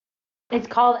It's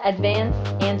called Advanced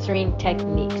Answering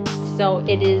Techniques. So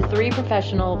it is 3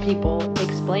 professional people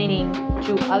explaining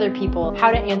to other people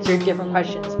how to answer different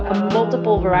questions, a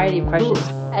multiple variety of questions.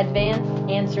 Advanced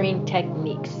Answering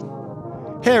Techniques.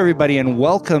 Hey, everybody, and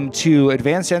welcome to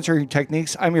Advanced Answering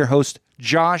Techniques. I'm your host,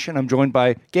 Josh, and I'm joined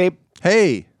by Gabe.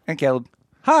 Hey. And Caleb.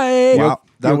 Hi. Wow,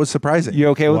 that was surprising. You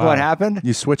okay with what happened?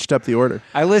 You switched up the order.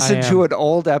 I listened to an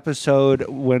old episode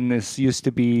when this used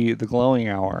to be the glowing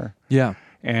hour. Yeah.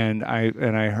 And I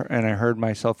heard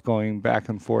myself going back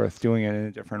and forth, doing it in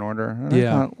a different order. And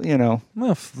Yeah. I thought, you know,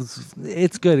 Well,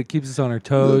 it's good. It keeps us on our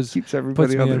toes. keeps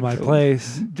everybody puts on me their in my toes.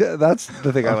 place. That's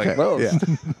the thing I like most.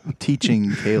 Yeah.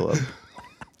 Teaching Caleb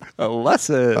A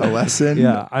lesson. a lesson.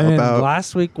 Yeah. I mean, about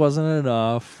last week wasn't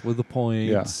enough with the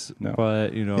points, Yeah, no.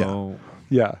 but you know,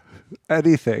 Yeah.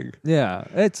 Anything.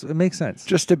 it makes sense.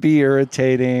 Just to be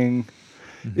irritating.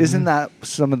 Isn't that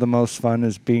some of the most fun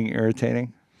is being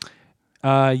irritating?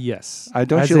 Yes.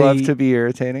 Don't As you love a- to be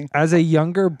irritating? As a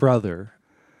younger brother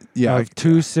Yeah. of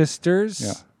 2 sisters,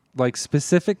 Yeah. like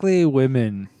specifically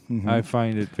women, I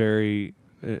find it very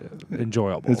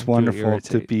enjoyable. It's wonderful to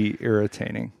irritate. be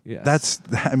irritating. Yes.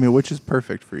 which is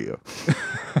perfect for you.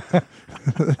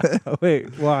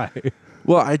 Wait, why?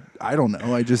 Well, I don't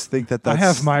know. I just think that's I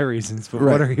have my reasons, but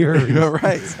right. what are your reasons? You're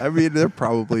right. I mean,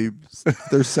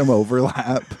 there's some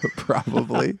overlap,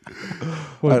 probably.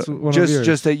 What's one of yours?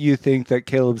 Just that you think that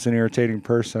Caleb's an irritating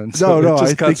person. So No, it I just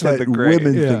think cuts with that the grain.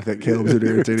 women Yeah. think that Caleb's an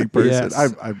irritating person.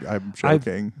 Yes. I'm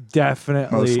joking.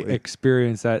 Definitely Mostly.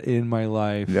 experienced that in my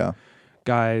life. Yeah.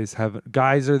 Guys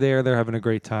are there. They're having a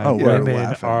great time. Oh, we're Women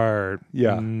laughing. are.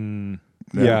 Yeah.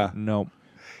 Yeah. No.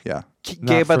 Yeah.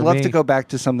 Gabe, for I'd love me. to go back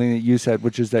to something that you said,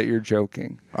 which is that you're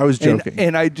joking. I was joking.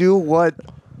 And I do what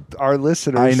our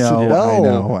listeners I know, know. I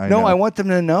know, I No, know. I want them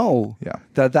to know Yeah.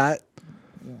 that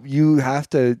you have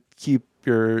to keep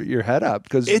your head up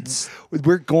because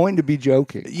we're going to be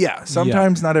joking. Yeah,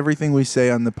 sometimes not everything we say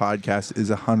on the podcast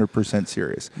is 100%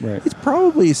 serious. Right. It's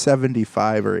probably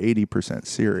 75 or 80%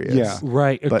 serious. Yeah.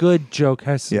 Right. A But- good joke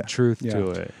has some Yeah. truth Yeah. to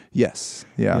it. Yes.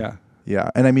 Yeah. Yeah.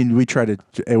 Yeah. And I mean, we try to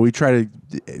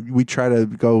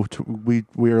go to,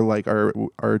 we are like, our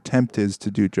attempt is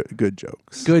to do good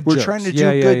jokes. Good We're jokes. trying to do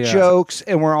Yeah, good yeah. jokes,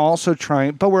 and we're also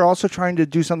trying to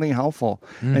do something helpful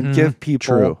and give people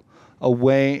True. a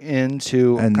way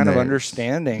into And kind of there's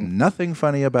understanding. Nothing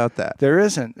funny about that. There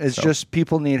isn't. It's just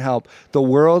people need help. The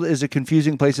world is a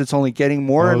confusing place. It's only getting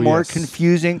more and more yes.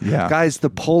 confusing. Yeah. Guys,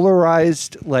 the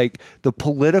polarized, like the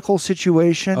political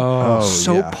situation, Oh,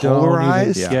 so yeah. Don't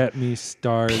polarized. even get me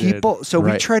started. People. So we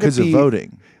Right, try to because be of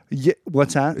voting. Yeah,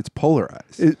 what's that? It's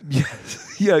polarized.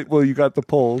 Yeah. Well, you got the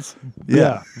polls.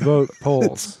 yeah. Vote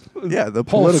polls. Yeah. The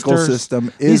political Pollsters.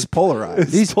 system is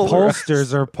polarized. These polarized.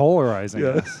 pollsters are polarizing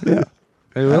us. yeah.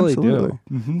 They really Absolutely.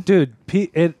 do. Dude,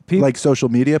 people Like social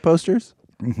media posters?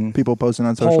 People posting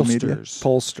on social media?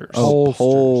 Pollsters. Oh,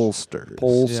 Pollsters. pollsters.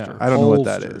 Pollster. I don't know what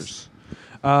that is.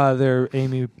 They're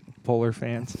Amy Poehler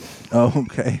fans. Oh,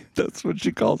 okay. That's what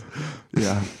she called.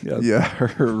 Yeah. Yeah. Yeah.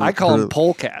 I call them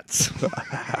polecats.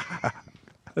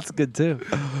 That's good too.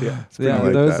 Yeah. Yeah,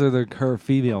 like those that. are her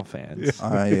female fans.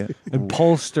 I And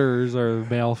pollsters are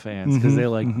male fans because they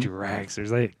like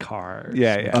dragsters, they like cars.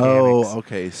 Yeah, yeah. Oh,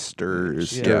 okay.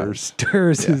 Stirs. Yeah. Yeah.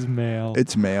 Stirs is male.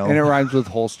 It's male. And it rhymes with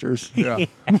holsters. Yeah.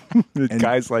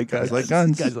 Guys like us. Guys like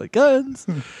guns. Guys like guns.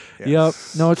 Yes.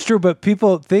 Yep. No, it's true. But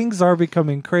things are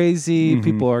becoming crazy.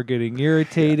 People are getting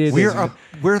irritated.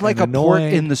 We're like a and port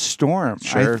annoying. in the storm, I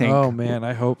Sure. think. Oh man,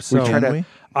 I hope so. try to- Can we?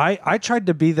 I tried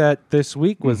to be that this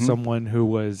week with someone who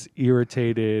was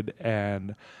irritated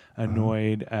and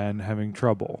annoyed and having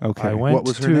trouble. Okay. I went What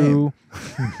was her to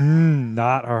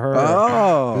not her.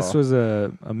 Oh. This was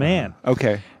a man.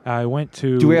 Okay. I went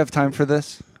to. Do we have time for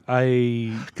this?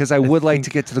 Because I would like to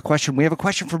get to the question. We have a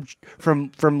question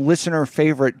from listener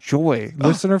favorite Joy.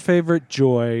 listener favorite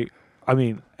Joy. I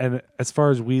mean, and as far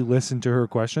as we listen to her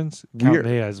questions, count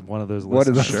me as one of those What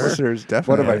are listeners. those listeners?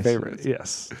 Definitely. One of my favorites.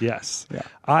 Yes. Yeah.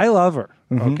 I love her.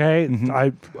 Okay.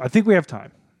 I think we have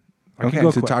time. I Okay. can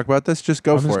go To quick. talk about this, just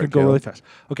go I'm for just it. gonna go really Caleb. fast.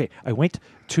 Okay, I went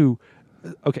to.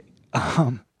 Okay,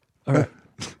 all right.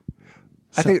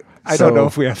 I think I so- don't know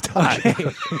if we have time.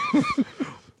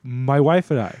 My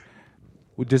wife and I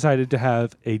decided to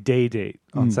have a day date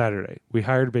on Saturday. We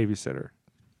hired a babysitter.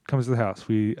 Comes to the house.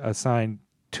 We assigned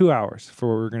 2 hours for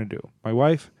what we were going to do. My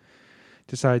wife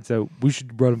decides that we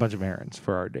should run a bunch of errands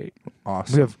for our date.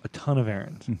 Awesome. We have a ton of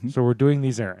errands. So we're doing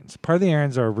these errands. Part of the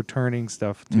errands are returning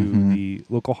stuff to the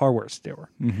local hardware store.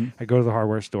 I go to the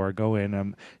hardware store, I go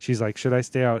in. She's like, should I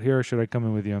stay out here or should I come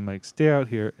in with you? I'm like, stay out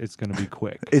here. It's going to be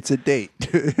quick. It's a date.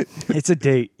 It's a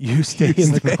date. You stay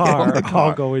in the car.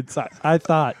 I'll go inside. I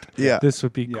thought this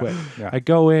would be quick. Yeah. I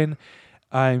go in.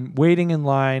 I'm waiting in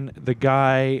line. The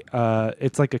guy,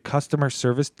 it's like a customer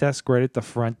service desk right at the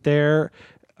front there.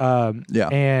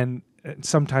 And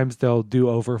sometimes they'll do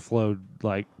overflow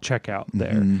like checkout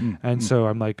there. And so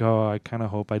I'm like, oh, I kind of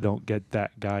hope I don't get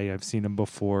that guy. I've seen him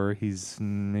before. He's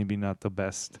maybe not the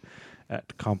best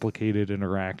at complicated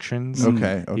interactions.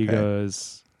 Okay. He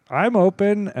goes, I'm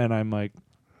open. And I'm like,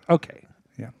 okay.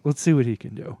 Yeah. Let's see what he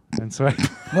can do. And so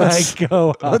I go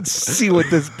up. Let's see what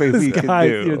this baby can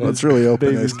do. Let's really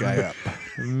open this guy up.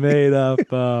 Made up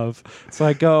of. So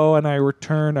I go and I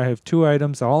return. I have 2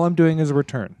 items. All I'm doing is a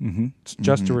return. It's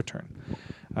just a return.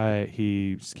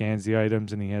 He scans the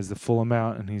items and he has the full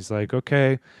amount and he's like,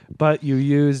 okay, but you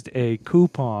used a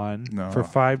coupon for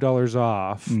 $5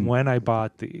 off when I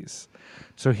bought these.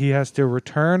 So he has to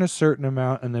return a certain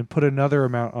amount and then put another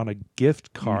amount on a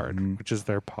gift card, which is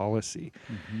their policy.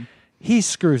 He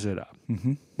screws it up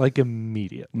like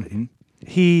immediately.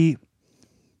 He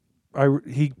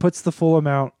puts the full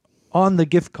amount on the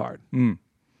gift card and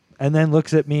then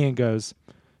looks at me and goes,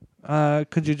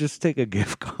 could you just take a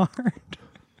gift card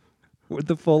with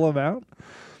the full amount?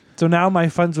 So now my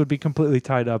funds would be completely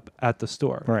tied up at the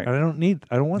store. Right. And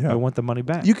I want the money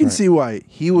back. You can see why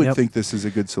he would think this is a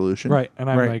good solution. Right. And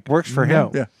I'm like, works for no.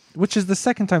 him. Yeah. Which is the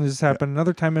second time this happened.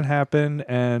 Another time it happened,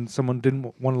 and someone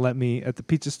didn't want to let me at the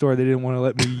pizza store. They didn't want to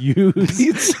let me use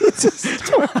pizza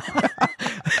store.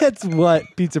 That's what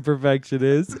Pizza Perfection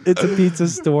is. It's a pizza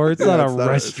store. It's not a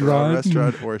restaurant. It's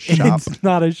not a restaurant or a shop. It's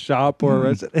not a shop or a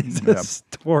restaurant. It's a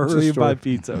store where you buy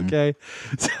pizza. Okay.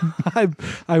 So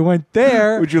I went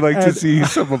there. Would you like to see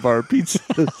some of our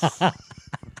pizzas?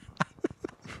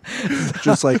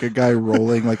 Just like a guy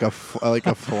rolling like a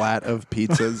flat of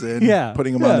pizzas in,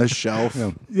 putting them on the shelf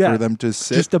for them to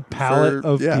sit. Just a pallet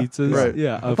of pizzas. Right.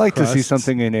 Yeah. I'd like to see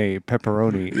something in a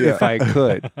pepperoni if I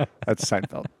could. That's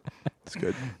Seinfeld. That's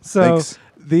good. So Thanks.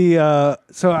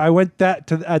 so I went at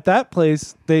that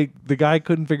place. The guy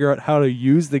couldn't figure out how to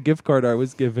use the gift card I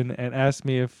was given and asked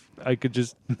me if I could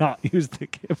just not use the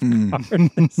gift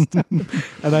card.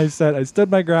 And I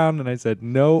stood my ground and I said,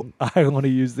 no, I want to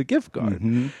use the gift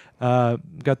card.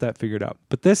 Got that figured out.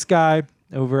 But this guy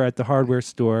over at the hardware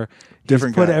store, he's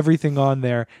put everything on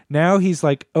there. Now he's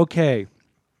like, okay.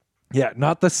 Yeah,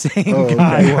 not the same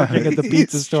guy working at the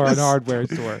pizza store and hardware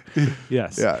store.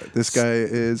 Yes. Yeah, this guy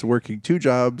is working 2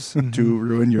 jobs to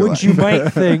ruin your life. Which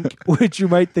you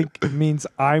might think means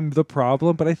I'm the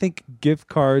problem, but I think gift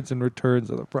cards and returns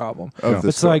are the problem.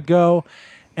 So I go,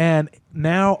 and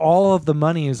now all of the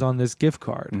money is on this gift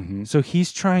card. So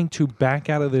he's trying to back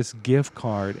out of this gift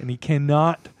card, and he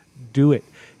cannot do it.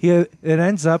 It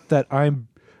ends up that I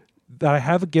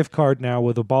have a gift card now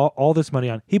with all this money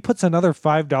on. He puts another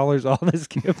 $5 on this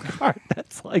gift card.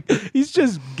 That's like he's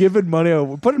just putting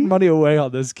money away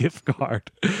on this gift card.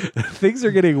 Things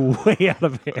are getting way out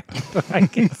of hand. I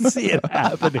can see it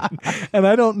happening, and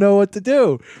I don't know what to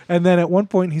do. And then at one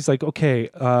point, he's like, "Okay,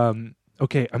 I'm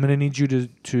going to need you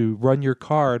to run your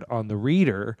card on the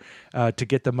reader to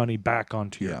get the money back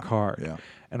onto your card." Yeah.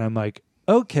 And I'm like,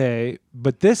 "Okay,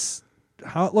 but this."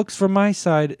 How it looks from my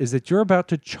side is that you're about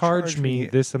to charge me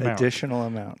this amount.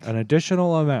 An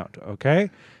additional amount, okay?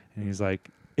 And he's like,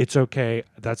 it's okay.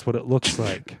 That's what it looks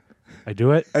like. I do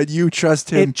it. And you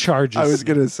trust him. It charges. I was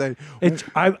going to say.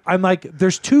 I'm like,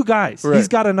 there's 2 guys. Right. He's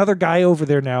got another guy over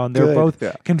there now, and they're both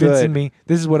convincing me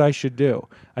this is what I should do.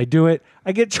 I do it.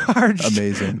 I get charged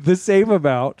the same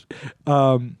amount.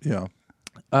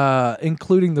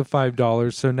 Including the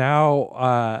 $5. So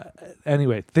now,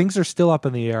 anyway, things are still up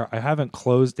in the air. I haven't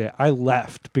closed it. I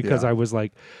left because I was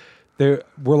like,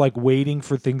 we're like waiting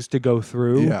for things to go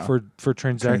through for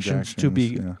transactions to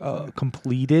be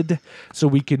completed, so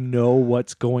we can know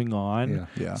what's going on.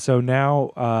 So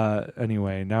now,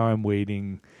 anyway, now I'm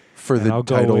waiting. For the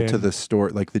title to the store,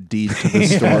 like the deed to the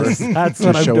store, that's to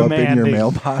what I'm show demanding. up in your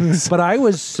mailbox. But I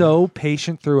was so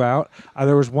patient throughout.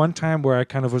 There was one time where I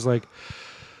kind of was like,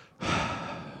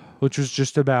 which was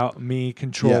just about me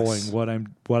controlling what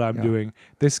I'm doing.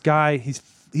 This guy, he's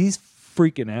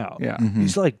freaking out. Yeah.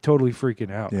 He's like totally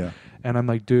freaking out. Yeah. And I'm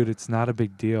like, dude, it's not a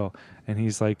big deal. And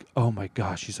he's like, oh my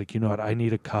gosh. He's like, you know what? I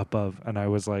need a cup of, and I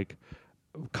was like,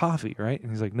 coffee, right? And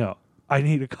he's like, no, I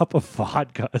need a cup of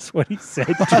vodka. Is what he said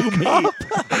to me.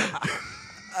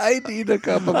 I need a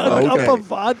cup of vodka. vodka. A cup of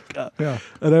vodka. Yeah.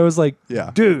 And I was like,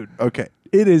 dude, okay,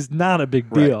 it is not a big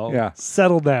deal. Right. Yeah.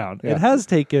 Settle down. Yeah. It has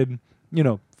taken,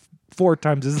 4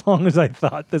 times as long as I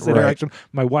thought this interaction.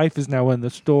 My wife is now in the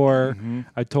store. Mm-hmm.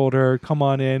 I told her, come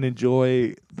on in,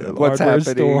 enjoy the What's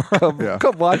hardware happening? store.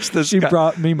 Come watch this. She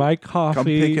brought me my coffee. Come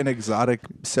pick an exotic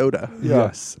soda.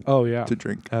 Yes. Oh, yeah. To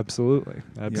drink. Absolutely.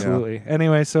 Yeah.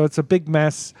 Anyway, so it's a big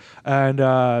mess. And,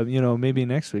 maybe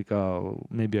next week,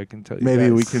 maybe I can tell you Maybe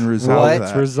guys we can resolve that.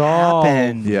 What's resolved.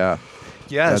 Happened? Yeah.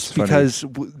 Yes,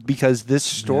 because this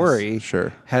story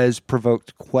has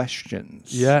provoked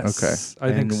questions. Yes, okay.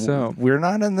 I think so. We're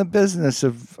not in the business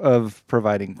of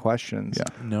providing questions. Yeah,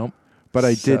 nope. But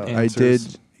I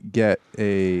did get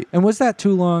a. And was that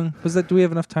too long? Do we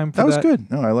have enough time for that? That was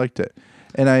good. No, I liked it.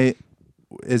 And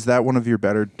is that one of your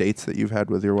better dates that you've had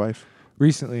with your wife?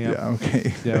 Recently, yeah. Yeah.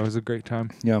 Okay. Yeah, it was a great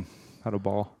time. Yeah, had a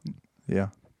ball. Yeah,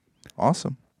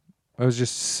 awesome. I was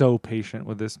just so patient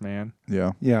with this man.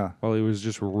 Yeah. Yeah. While he was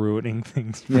just ruining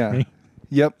things for me.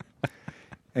 Yep.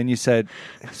 And you said,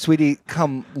 sweetie,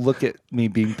 come look at me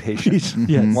being patient.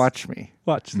 Yes. Watch me.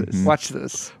 Watch this. Mm-hmm. Watch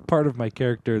this. Part of my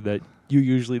character that you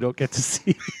usually don't get to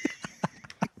see.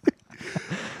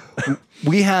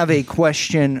 We have a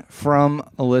question from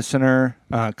a listener,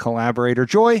 collaborator,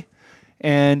 Joy.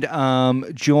 And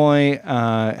Joy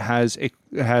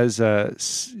has a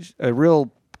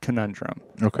real conundrum.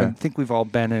 Okay. I think we've all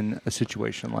been in a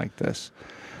situation like this.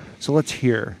 So let's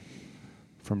hear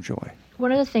from Joy.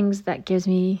 One of the things that gives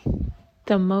me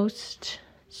the most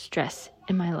stress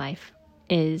in my life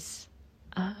is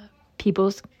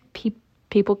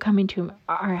people coming to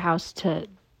our house to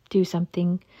do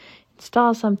something,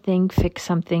 install something, fix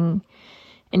something.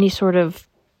 Any sort of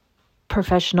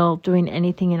professional doing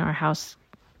anything in our house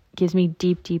gives me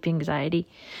deep, deep anxiety.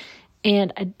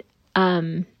 And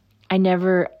I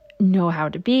never know how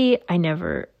to be. I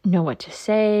never know what to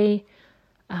say.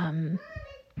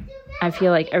 I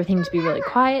feel like everything needs to be really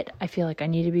quiet. I feel like I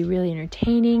need to be really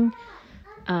entertaining.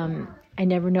 I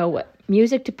never know what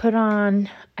music to put on.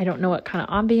 I don't know what kind of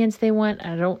ambience they want.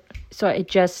 So I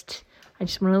just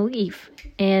want to leave.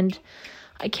 And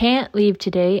I can't leave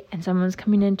today, and someone's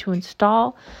coming in to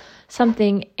install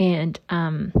something, and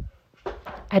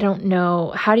I don't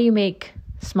know, how do you make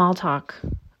small talk?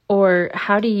 Or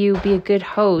how do you be a good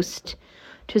host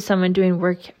to someone doing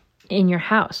work in your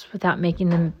house without making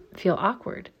them feel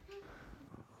awkward?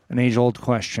 An age-old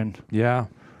question. Yeah.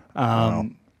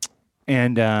 And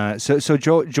so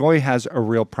Joy has a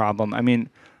real problem. I mean,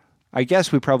 I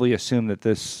guess we probably assume that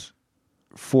this,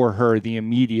 for her, the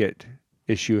immediate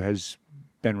issue has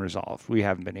been resolved. We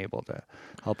haven't been able to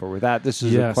help her with that. This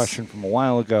is a question from a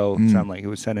while ago. It sounded like it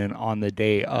was sent in on the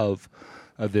day of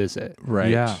a visit.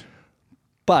 Right. Yeah.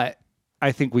 But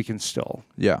I think we can still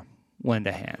lend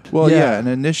a hand. Well, yeah, and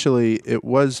initially it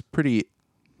was pretty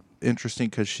interesting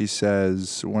because she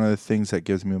says one of the things that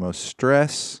gives me the most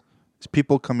stress is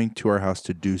people coming to our house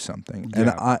to do something.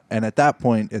 Yeah. And at that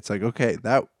point, it's like, okay,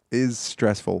 that is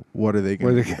stressful. What are they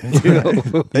going to do?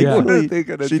 What are they going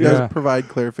to do? She does provide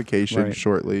clarification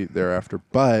shortly thereafter,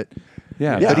 but...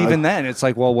 Yeah, but even then, it's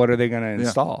like, well, what are they going to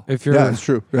install? If it's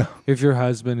true. Yeah. If your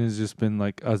husband has just been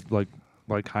like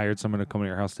hired someone to come to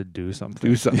your house to do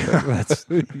something. That's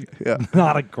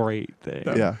not a great thing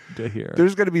to hear.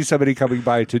 There's going to be somebody coming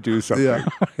by to do something. Yeah.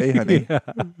 Hey, honey.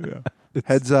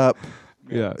 Heads up.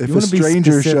 Yeah. If a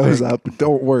stranger shows up,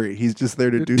 don't worry. He's just there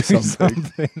to do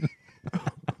something.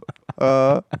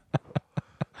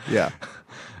 Yeah.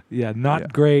 Yeah,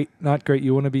 not great. Not great.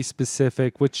 You want to be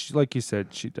specific, which, like you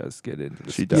said, she does get into the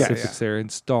specifics there.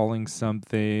 Installing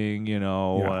something,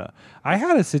 I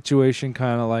had a situation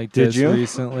kind of like this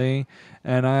recently,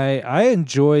 and I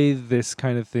enjoy this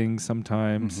kind of thing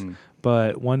sometimes. Mm-hmm.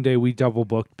 But one day we double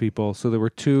booked people, so there were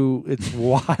two. It's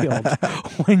wild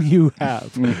when you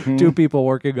have two people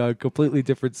working on completely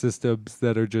different systems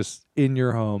that are just in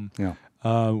your home. Yeah.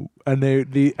 And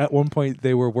they at one point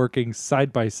they were working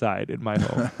side by side in my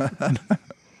home,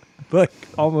 like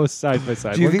almost side by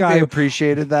side. Do you think they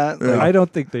appreciated that? Like, I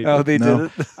don't think they. Oh, they did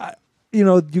it.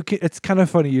 You can. It's kind of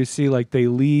funny. You see, like they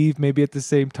leave maybe at the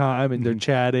same time, and they're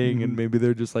chatting, and maybe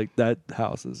they're just like, "That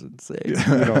house is insane.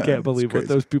 Can't believe what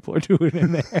those people are doing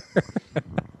in there."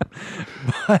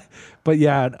 but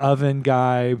yeah, an oven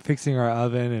guy fixing our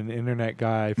oven, an internet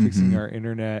guy fixing our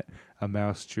internet, a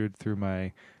mouse chewed through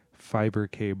my fiber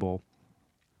cable,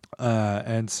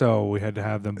 and so we had to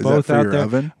have them both out there.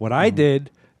 Oven? What I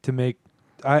did to make,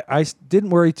 I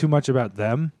didn't worry too much about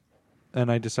them,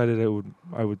 and I decided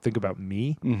I would think about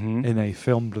me, and I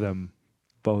filmed them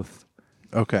both.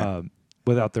 Okay.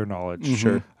 Without their knowledge.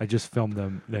 Sure. I just filmed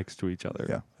them next to each other.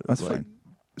 Yeah, that's fine.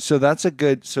 So that's a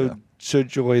good. So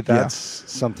Joy, that's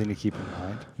something to keep in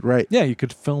mind. Right. Yeah, you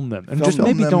could film them and Film just them.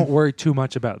 maybe don't worry too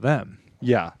much about them.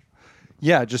 Yeah.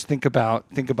 Yeah, just think about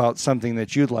something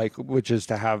that you'd like, which is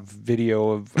to have video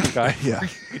of a guy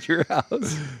at your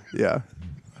house. Yeah.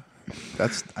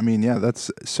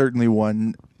 That's certainly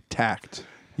one tact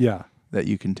Yeah. that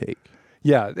you can take.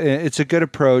 Yeah, it's a good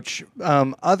approach.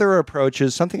 Other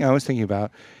approaches, something I was thinking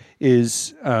about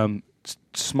is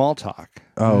small talk.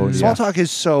 Oh, Small talk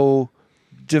is so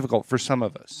difficult for some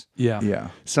of us. Yeah. Yeah.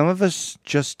 Some of us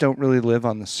just don't really live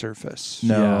on the surface.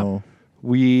 No.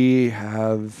 We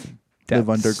have Live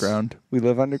depths. underground. We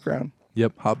live underground.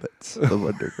 Yep. Hobbits live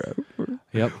underground.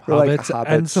 Yep. We're like Hobbits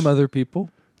and hobbits. some other people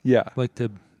Yeah. like to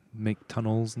make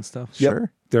tunnels and stuff. Yep.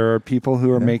 Sure. There are people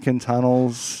who are Yeah. making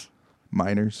tunnels.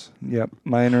 Miners. Yep.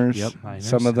 Miners. Yep. Miners.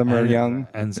 Some of them are And- young.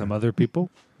 and some other people.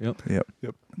 Yep. Yep.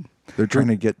 Yep. They're trying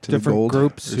to get to Different the gold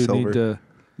groups or who silver. need to.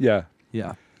 Yeah.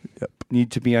 Yeah.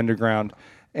 Need to be underground.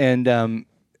 And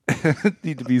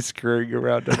need to be scurrying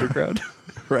around underground.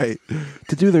 Right.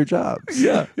 To do their jobs.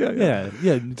 Yeah. Yeah.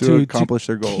 Yeah. To accomplish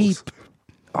their goals. Keep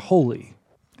holy.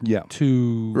 Yeah.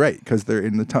 To Right, because they're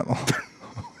in the tunnel.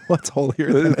 What's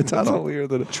holier than a It's tunnel? holier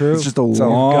than a True. It's just a It's a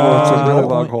long really God.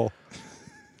 long hole.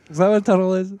 Is that what a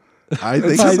tunnel is? I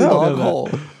think It's a so. long hole.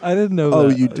 I didn't know Oh,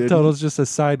 that. you A didn't? tunnel's just a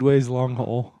sideways long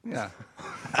hole. Yeah.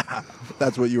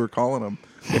 That's what you were calling them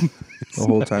the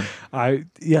whole time.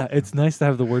 It's nice to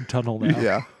have the word tunnel now.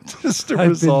 Yeah. Just to I've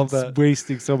resolve been that.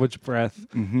 wasting so much breath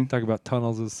Mm-hmm. talking about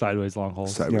tunnels as sideways long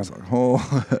holes. Sideways long hole.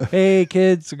 Hey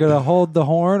kids, we're gonna hold the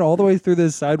horn all the way through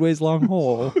this sideways long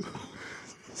hole.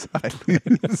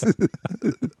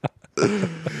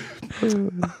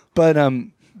 But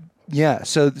yeah.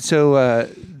 So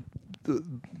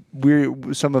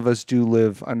we're some of us do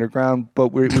live underground, but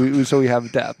we so we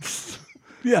have depths.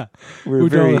 Yeah, We're we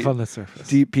very don't live on the surface.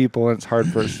 deep people, and it's hard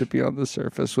for us to be on the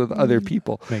surface with other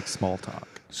people. Make small talk.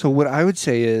 So what I would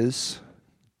say is,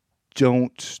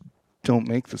 don't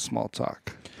make the small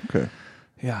talk. Okay.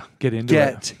 Yeah, get into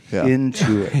Get it. Yeah.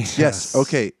 into it. Yes.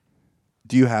 Okay.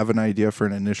 Do you have an idea for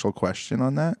an initial question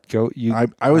on that? Go. You.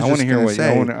 I was wanna just hear gonna what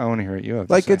say, I want to hear what you have.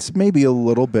 like to say. it's maybe a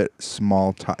little bit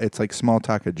small talk. It's like small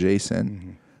talk adjacent,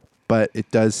 Mm-hmm. but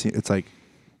it does seem. It's like,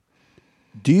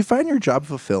 do you find your job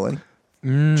fulfilling?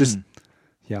 Mm.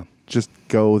 Just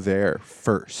go there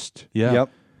first. Yeah. Yep.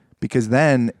 Because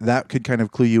then that could kind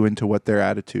of clue you into what their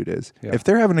attitude is. Yeah. If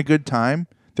they're having a good time,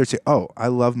 they're saying, "Oh, I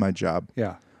love my job.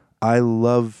 Yeah. I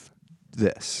love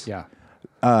this." Yeah.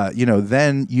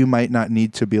 Then you might not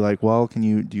need to be like, "Well, do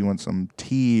you want some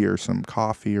tea or some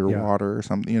coffee or Yeah. water or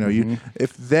something?" Mhm.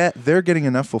 If they're getting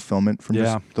enough fulfillment from Yeah.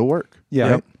 just the work. Yeah.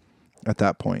 right? At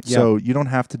that point. Yeah. So you don't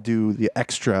have to do the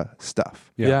extra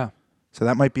stuff. Yeah. So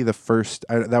that might be the first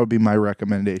that would be my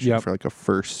recommendation Yep. for like a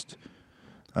first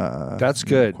That's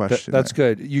good. question. That's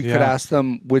there. good. You could Yeah. ask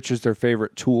them which is their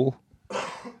favorite tool.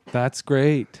 That's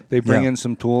great. They bring Yeah. in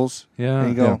some tools. Yeah. And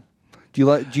you go. Yeah.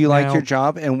 Do you like Now- your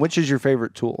job? And which is your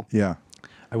favorite tool? Yeah.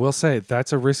 I will say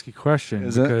that's a risky question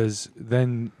Is it? because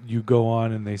then you go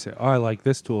on and they say, "Oh, I like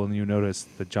this tool," and you notice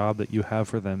the job that you have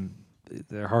for them,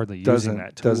 they're hardly using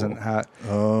that tool. Doesn't have.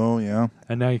 Oh, yeah.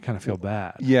 And now you kind of feel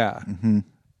bad. Yeah. Mm-hmm.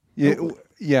 Yeah.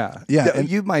 Yeah. Yeah, Th- and-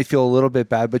 you might feel a little bit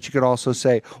bad, but you could also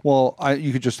say, "Well,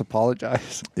 you could just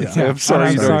apologize." Yeah. Say, I'm sorry.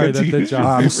 I'm you don't sorry get that to the use job- your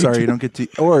I'm favorite sorry you tool." don't get to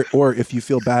or if you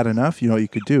feel bad enough, you know what you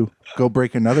could do? Go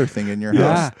break another thing in your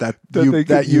Yeah. house that That you they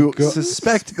that could- you go-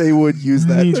 suspect they would use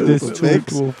that Need tool this to tool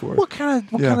fix. for. What kind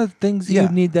Yeah. of things do Yeah. you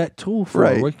need that tool for?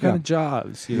 Right. What kind Yeah. of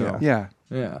jobs? You know? Yeah.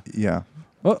 Yeah. Yeah.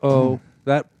 Uh-oh.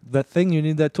 That thing you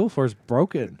need that tool for is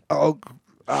broken. Oh.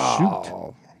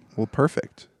 Shoot. Well,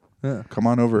 perfect. Yeah. Come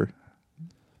on over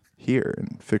here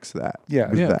and fix that.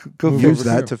 Yeah. With Yeah. that. Go Use over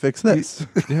that here. to fix this.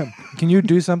 Yeah. Can you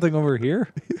do something over here?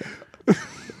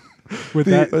 With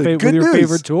The- that good with your news.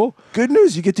 favorite tool? Good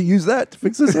news, you get to use that to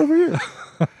fix this over here.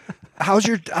 How's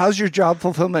your job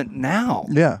fulfillment now?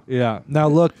 Yeah. Yeah. Now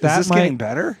look, Is that this getting might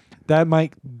better? that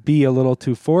might be a little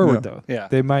too forward Yeah. though. Yeah.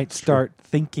 They might start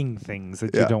thinking things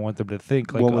that you Yeah. don't want them to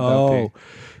think. Like, What would that oh,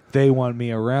 they want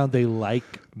me around, they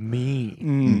like me.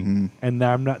 Mm-hmm. And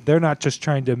they're not just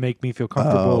trying to make me feel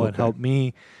comfortable and okay. help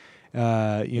me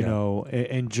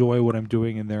enjoy what I'm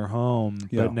doing in their home.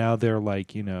 Yeah. But now they're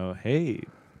like,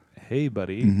 hey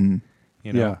buddy. Mm-hmm.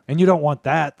 Yeah. And you don't want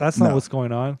that. That's not No. what's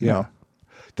going on. Yeah.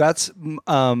 That's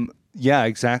yeah,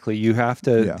 exactly. You have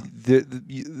to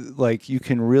Yeah. like you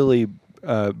can really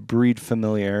breed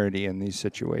familiarity in these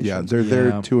situations. Yeah, they're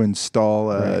there to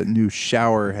install a new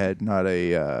shower head, not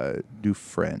a new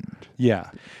friend.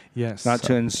 Yeah. Yes.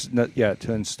 To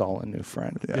install a new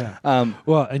friend. Yeah.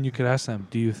 Well, and you could ask them,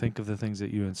 do you think of the things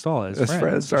that you install as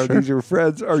friends? Are these your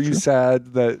friends? Are you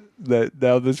sad that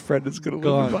now this friend is going to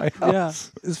live in my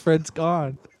house? Yeah, his friend's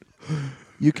gone.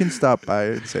 You can stop by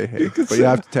and say hey, but you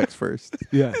have to text first.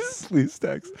 Yes. Please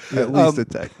text. At least a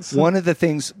text. One of the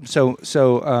things,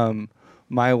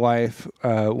 my wife,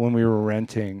 when we were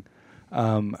renting,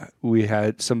 we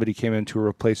had somebody came in to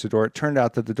replace the door. It turned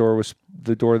out that the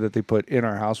door that they put in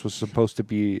our house was supposed to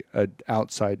be an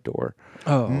outside door.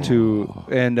 But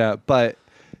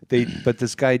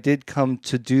this guy did come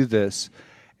to do this,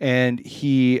 and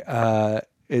he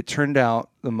it turned out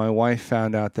that my wife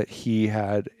found out that he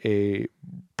had a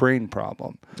brain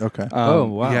problem. Okay.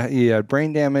 Wow. Yeah, he had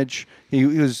brain damage. He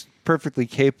was perfectly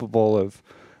capable of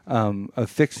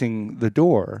fixing the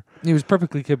door. He was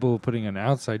perfectly capable of putting an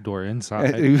outside door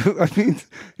inside. I mean,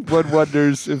 one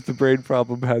wonders if the brain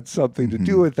problem had something to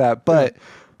do with that. But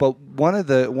one of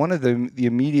the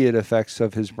immediate effects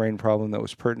of his brain problem that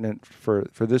was pertinent for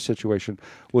this situation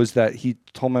was that he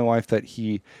told my wife that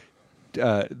he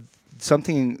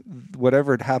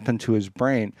whatever had happened to his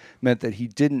brain meant that he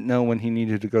didn't know when he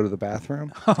needed to go to the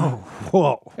bathroom. Oh,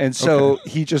 whoa! And so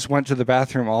he just went to the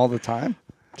bathroom all the time.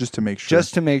 Just to make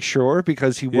sure.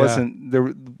 Because he wasn't there.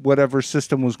 Whatever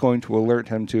system was going to alert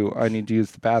him to, I need to use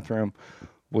the bathroom,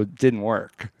 didn't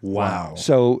work. Wow.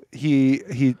 So he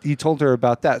told her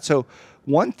about that. So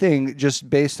one thing, just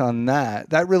based on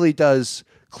that really does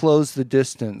close the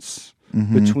distance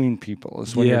between people,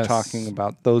 is when you're talking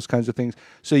about those kinds of things.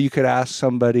 So you could ask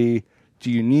somebody,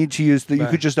 do you need to use you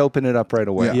could just open it up right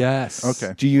away. Yeah. Yes.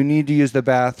 Okay. Do you need to use the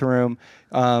bathroom?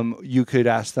 You could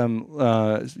ask them,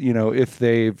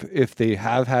 if they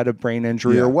have had a brain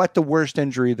injury or what the worst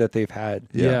injury that they've had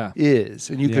is,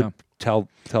 and you could tell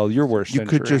your worst. You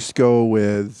could just go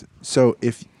with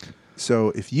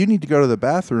if you need to go to the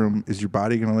bathroom, is your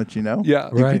body going to let you know?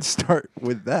 Yeah, you could start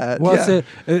with that. Well,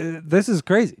 this is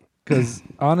crazy. Because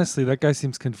honestly, that guy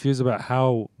seems confused about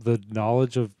how the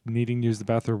knowledge of needing to use the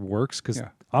bathroom works. Because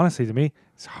honestly, to me,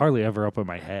 it's hardly ever up in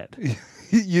my head.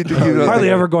 you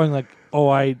hardly ever going like, oh,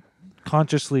 I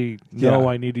consciously know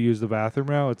I need to use the bathroom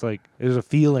now. It's like there's a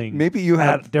feeling. Maybe you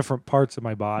have different parts of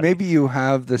my body. Maybe you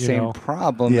have the same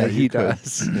problem that he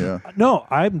does. Yeah. No,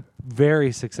 I'm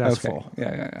very successful.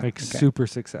 Okay. Yeah. Super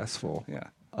successful. Yeah.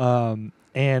 I'm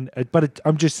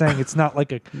just saying it's not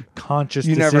like a conscious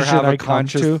you decision. Never have I a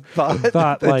conscious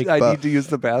thought like I need to use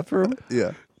the bathroom.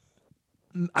 Yeah.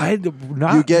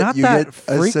 You get a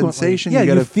sensation. Yeah, you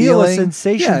get a feel feeling. a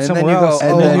sensation somewhere and then else, you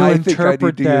go, and then you I think interpret I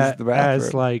need to use that the bathroom.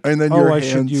 as like, and then I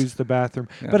should use the bathroom.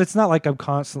 But it's not like I'm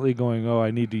constantly going, oh,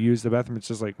 I need to use the bathroom. It's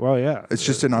just like, well, yeah. It's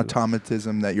just an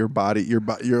automatism that your body, you're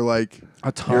like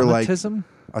automatism.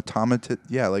 Like an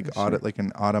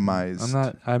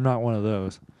automized. I'm not one of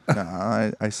those.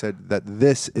 No, I said that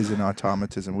this is an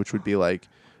automatism, which would be like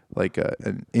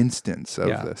an instance of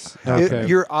this. Okay.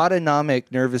 Your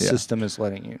autonomic nervous system is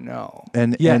letting you know.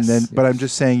 And but I'm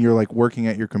just saying you're like working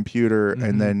at your computer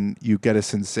and then you get a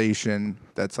sensation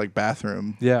that's like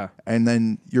bathroom. Yeah. And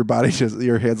then your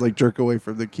hands like jerk away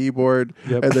from the keyboard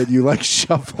and then you like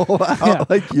shuffle out. Yeah.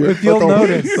 Like if you'll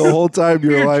notice. The whole time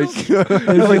you're like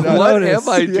what am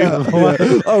I doing?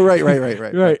 Yeah. Oh, right.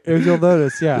 Right. If you'll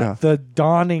notice, the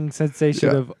dawning sensation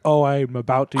of, oh, I'm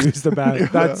about to use the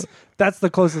bathroom. That's the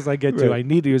closest I get to. I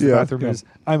need to use the bathroom. Is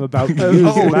I'm about to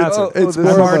use the bathroom.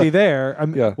 I'm already there.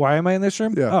 Why am I in this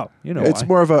room? Yeah. Oh, it's why.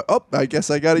 more of a I guess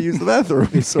I got to use the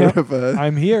bathroom sort of a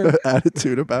I'm here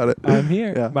attitude about it. I'm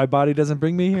here. Yeah. My body doesn't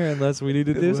bring me here unless we need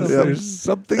to do something. There's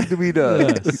something to be done.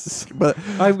 Yes. But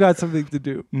I've got something to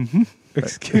do. Mm-hmm.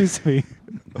 Excuse me.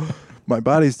 My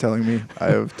body's telling me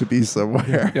I have to be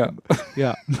somewhere.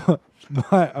 Yeah.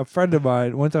 A friend of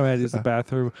mine, one time I had to use the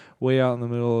bathroom way out in the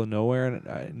middle of nowhere, and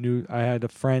I knew I had a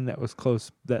friend that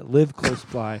lived close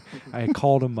by. I had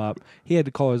called him up. He had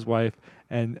to call his wife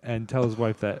and tell his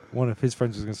wife that one of his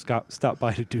friends was going to stop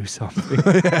by to do something.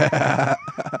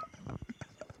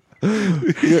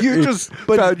 You just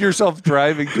found yourself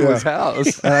driving to his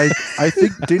house. And I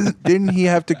think didn't he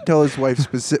have to tell his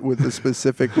wife with the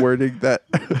specific wording that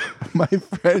my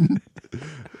friend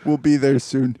will be there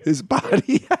soon. His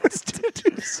body has to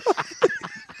do something.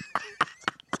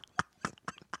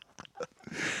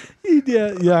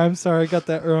 Yeah, I'm sorry, I got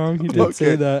that wrong. He did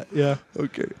say that. Yeah.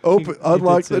 Okay.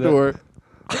 Unlock the door.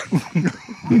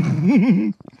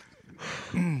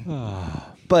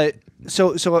 But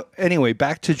so anyway,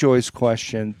 back to Joy's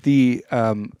question.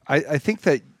 I think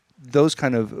that those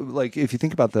kind of, like, if you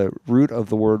think about the root of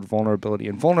the word vulnerability,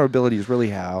 and vulnerability is really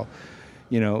how,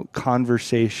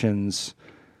 conversations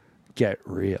get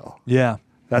real. Yeah.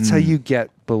 That's how you get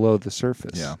below the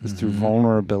surface. Yeah. Is through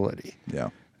vulnerability. Yeah.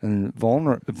 And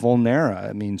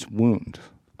vulnera means wound.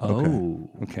 Oh.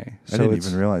 Okay. I didn't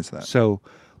even realize that. So,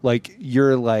 like,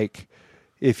 you're like,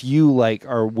 if you like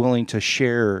are willing to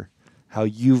share how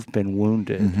you've been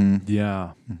wounded,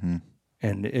 Yeah.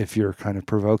 and if you're kind of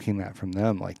provoking that from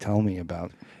them, like, tell me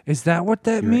about. Is that what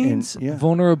that means? Yeah.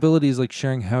 Vulnerability is like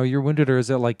sharing how you're wounded, or is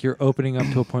it like you're opening up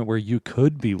to a point where you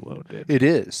could be wounded? It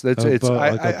is. That's it's.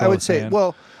 I would say. hand.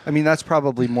 Well, I mean, that's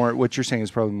probably more. What you're saying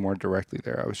is probably more directly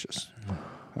there. I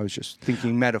was just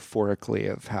thinking metaphorically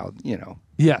of how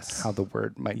Yes. how the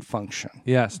word might function.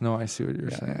 Yes. No, I see what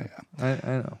you're saying. Yeah.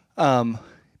 I know.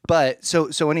 But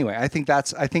so anyway, I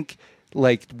think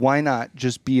like, why not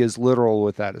just be as literal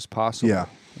with that as possible? Yeah.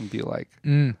 And be like,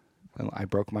 I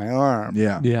broke my arm.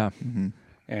 Yeah. Yeah.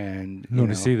 And You want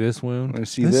to see this wound? Want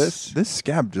to see this? This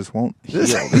scab just won't heal.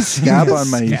 This scab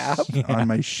on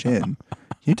my shin. Can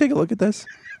you take a look at this?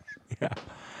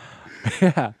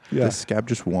 Yeah. This scab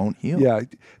just won't heal. Yeah.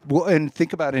 Well, and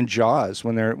think about in Jaws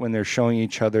when they're showing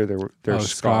each other their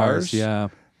scars. Yeah.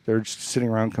 They're just sitting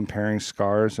around comparing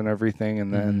scars and everything,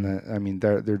 and then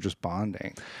they're just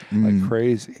bonding like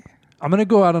crazy. I'm going to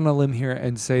go out on a limb here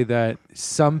and say that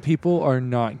some people are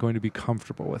not going to be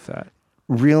comfortable with that.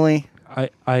 Really?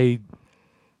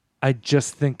 I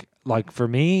just think, like, for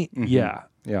me, yeah.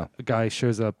 Yeah. A guy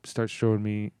shows up, starts showing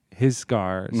me his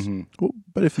scars. Well,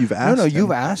 but if you've asked him.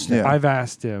 You've asked him. Yeah. I've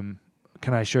asked him,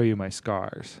 can I show you my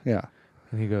scars? Yeah.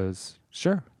 And he goes,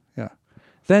 sure. Yeah.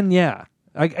 Then, yeah.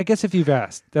 I guess if you've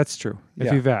asked, that's true. If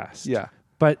Yeah. you've asked. Yeah.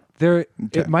 But Okay.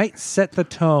 it might set the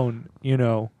tone,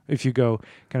 if you go,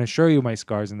 can I show you my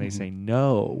scars? And they say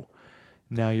no.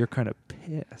 Now you're kind of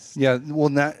pissed. Yeah.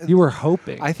 Well, You were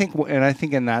hoping. I think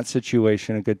in that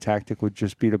situation, a good tactic would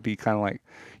just be to be kind of like,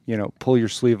 pull your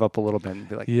sleeve up a little bit and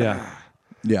be like, yeah.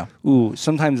 Yeah. Ooh,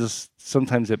 sometimes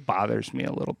it bothers me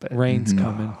a little bit. Rain's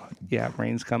coming. Yeah,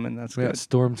 rain's coming. That's We got good.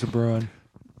 storms are brewing.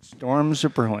 Storms are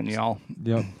brewing, y'all.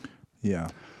 Yep. Yeah.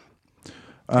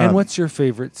 And what's your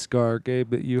favorite scar, Gabe,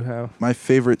 that you have? My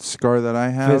favorite scar that I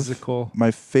have? Physical.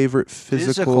 My favorite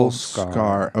physical Physical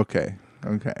scar. Okay.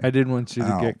 I didn't want you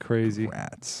to get crazy.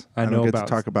 Rats. I know don't get about-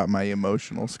 to talk about my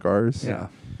emotional scars. Yeah.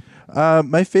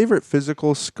 My favorite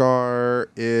physical scar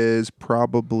is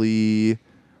probably.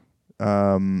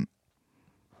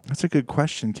 That's a good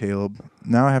question, Caleb.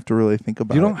 Now I have to really think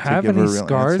about it. You don't to have give a any real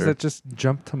scars answer. that just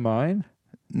jump to mind?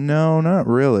 No, not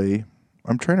really.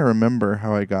 I'm trying to remember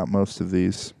how I got most of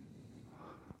these.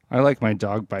 I like my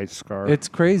dog bite scar. It's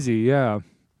crazy, yeah.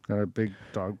 Got a big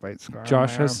dog bite scar.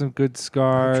 Josh has some good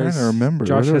scars. I'm trying to remember.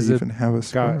 Josh Where has do I a even have a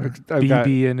scar?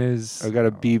 BB in his. I've got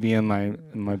a BB in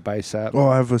my bicep. Oh,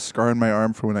 I have a scar in my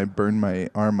arm for when I burned my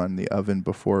arm on the oven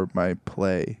before my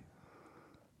play.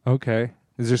 Okay.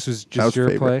 This was That just was your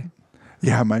favorite. play?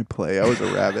 Yeah, my play. I was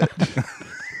a rabbit.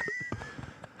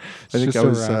 I think just I a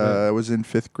was rabbit. I was in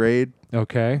 5th grade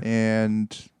Okay.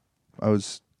 and I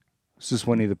was Is this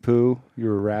Winnie the Pooh? You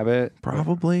were a rabbit?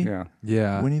 probably Yeah.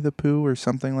 Yeah. Winnie the Pooh or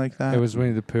something like that. It was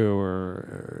Winnie the Pooh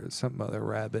or some other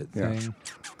rabbit Yeah. thing.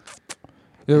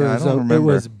 Yeah, I don't remember. It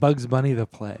was Bugs Bunny the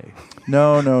play.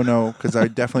 No, because I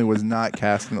definitely was not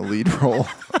cast in a lead role.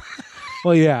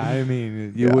 Well, yeah, I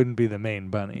mean, you Yeah. wouldn't be the main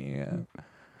bunny. Yeah.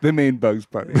 The main Bugs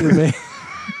Bunny. The main-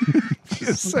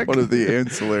 One of the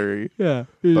ancillary. yeah.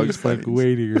 You're Bugs just like Bunnies.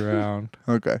 waiting around.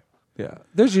 Okay. Yeah.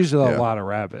 There's usually Yeah. a lot of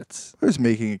rabbits. I was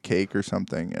making a cake or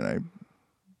something and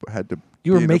I had to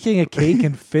You were be in making a cake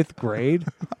in 5th grade?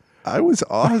 I was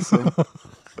awesome.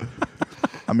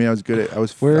 I mean, I was good at. I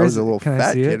was Where a is it? little Can I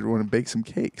fat see it? kid. Want to bake some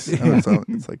cakes? It's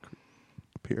like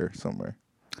up here somewhere.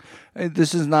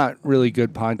 This is not really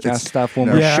good podcast stuff when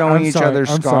no. we're Yeah, showing I'm each sorry, other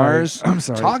I'm scars. sorry, I'm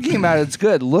sorry. Talking about it's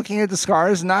good. Looking at the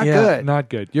scars, not Yeah, good. Not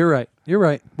good. You're right. You're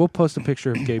right. We'll post a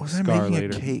picture of Gabe's Was I scar making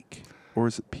later. a cake or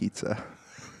is it pizza?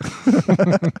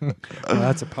 Well,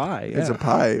 that's a pie. It's yeah. a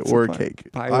pie or a pie.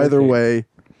 cake. Pie or Either cake. way,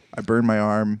 I burned my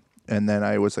arm, and then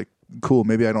I was like, "Cool,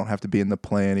 maybe I don't have to be in the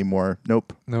play anymore."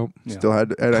 Nope. Nope. Yeah. Still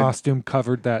had. And Costume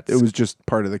covered that. it was just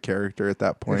part of the character at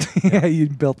that point. yeah, you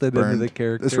built it Burned. into the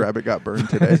character. This rabbit got burned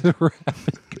today. This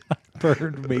rabbit got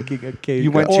burned making a cake.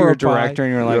 You went to or your a pie. director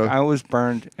and you're like, Yeah. I was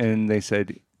burned, and they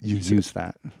said, use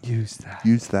that. Use that.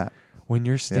 Use that. When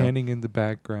you're standing in the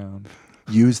background.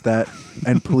 Use that,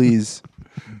 and please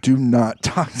do not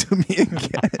talk to me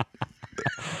again.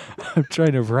 I'm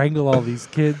trying to wrangle all these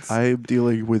kids. I'm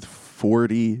dealing with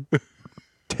 40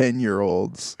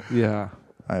 10-year-olds. yeah.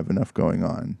 I have enough going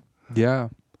on. Yeah.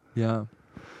 Yeah.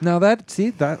 Now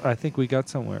that I think we got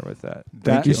somewhere with that.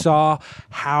 Thank You you. saw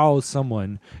how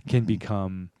someone can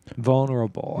become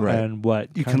vulnerable Right. and what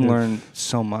You kind can of- learn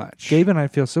so much. Gabe and I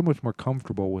feel so much more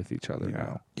comfortable with each other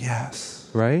now, Yes.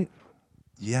 right?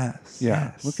 Yes.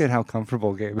 Yeah. Yes. Look at how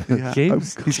comfortable Gabe is. Yeah,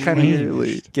 Gabe's I'm He's kind of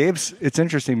clearly- Gabe's. It's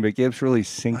interesting, but Gabe's really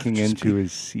sinking just into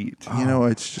his seat. You know,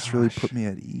 it's just really put me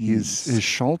at ease. His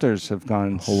shoulders have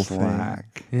gone whole thing.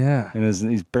 slack, Yeah. and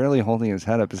he's barely holding his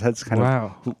head up. His head's kind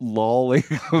Wow. of lolling.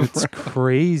 It's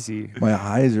crazy. My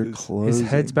eyes are closing.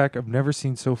 His head's back. I've never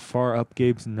seen so far up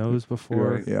Gabe's nose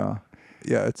before. Right. Yeah.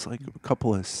 Yeah, it's like a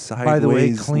couple of sideways By the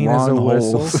way, clean as a long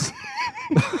whistle. holes.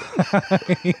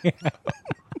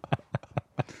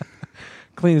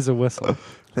 Clean as a whistle.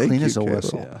 Thank Clean you, as a Caleb.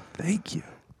 whistle. Yeah. Thank you.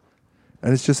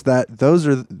 And it's just that those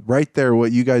are right there.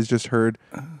 What you guys just heard,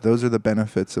 those are the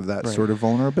benefits of that Right. sort of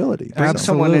vulnerability. Bring So-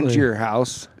 someone into Absolutely. your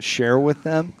house, share with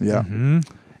them, Yeah. Mm-hmm.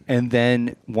 and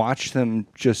then watch them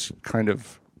just kind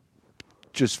of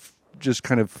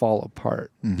fall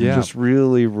apart. Yeah. Just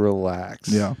really relax.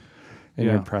 Yeah. In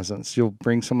Yeah. your presence, you'll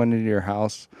bring someone into your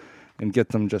house and get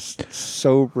them just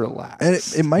so relaxed. And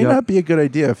it might Yep. not be a good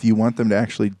idea if you want them to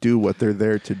actually do what they're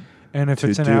there to. And if To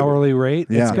it's an do. hourly rate,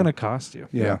 it's Yeah. going to cost you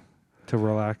yeah. to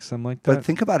relax them like that. But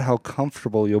think about how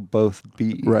comfortable you'll both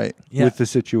be Right. Yeah. with the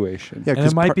situation. Yeah. and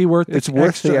it might be worth it's the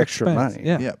worth the extra expense. money.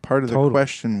 Yeah. Yeah. Part of the Totally.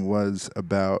 question was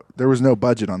about there was no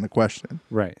budget on the question.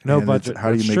 Right. No And it's budget. How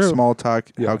do you That's make true. small talk?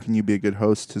 Yeah. How can you be a good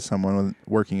host to someone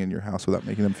working in your house without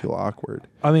making them feel awkward?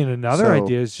 I mean, another So-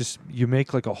 idea is just you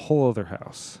make like a whole other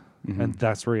house, Mhm. and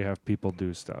that's where you have people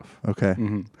do stuff. Okay.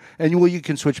 Mhm. And you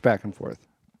can switch back and forth.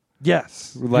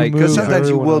 Yes, Like, You because move sometimes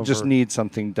you everyone will over. just need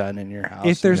something done in your house.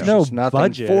 If there's and no just nothing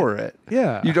budget. for it.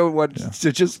 Yeah, You don't want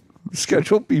to just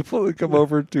schedule people to come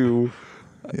over to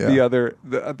Yeah.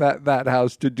 that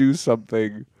house to do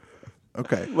something.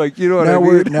 Okay. Like, you know what Now I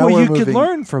we're- mean? now well, we're you can moving-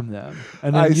 learn from them,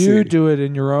 and I then you see. do it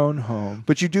in your own home.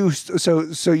 But you do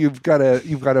so you've got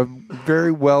a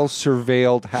very well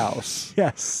surveilled house.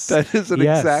 Yes, That is an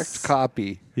Yes. exact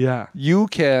copy. Yeah, You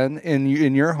can in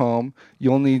your home,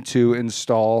 you'll need to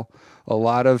install a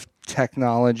lot of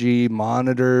technology,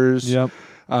 monitors, Yep.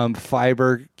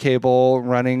 Fiber cable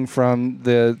running from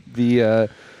the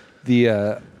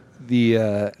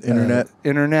Internet.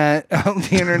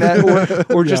 the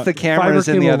internet, or just the cameras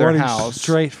Fiber in the cable other running house,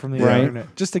 straight from the Right.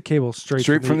 internet. Just a cable straight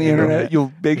from the internet.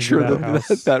 You'll make into sure that that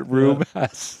house. that room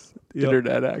has Yep.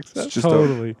 internet access. It's just a-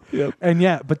 Totally. Yep. And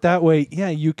yeah, but that way, yeah,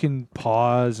 you can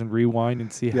pause and rewind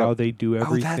and see how Yep. they do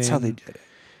everything. Oh, that's how they did it.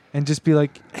 And just be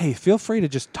like, hey, feel free to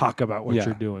just talk about what Yeah.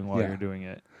 you're doing while Yeah. you're doing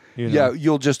it. You Yeah, know?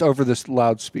 you'll just over this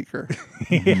loudspeaker.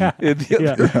 yeah. In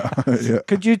the Yeah. Yeah.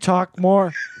 Could you talk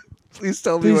more? Please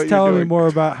tell me Please what tell you're me doing. more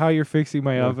about how you're fixing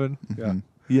my oven. Yeah.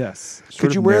 Yes. Sort Could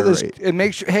of you wear this narrate. and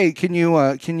make sure? Hey, can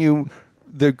you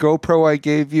the GoPro I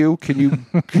gave you? Can you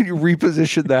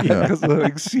reposition that Yeah. because I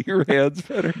can see your hands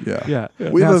better? Yeah. Yeah.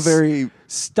 We Now have a very.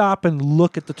 stop and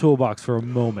look at the toolbox for a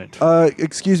moment.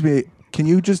 Excuse me. Can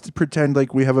you just pretend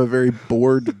like we have a very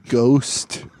bored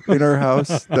ghost in our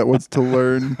house that wants to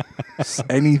learn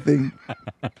anything?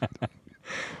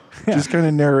 Just kind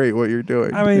of narrate what you're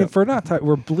doing. I mean, if we're not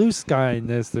we're blue sky in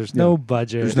this. There's no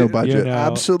budget. There's no budget. You know,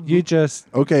 Absolutely. You just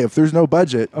okay, if there's no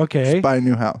budget, okay. just buy a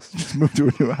new house. Just move to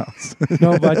a new house.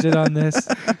 No budget on this.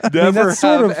 Never that's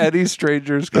sort have of- any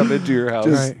strangers come into your house.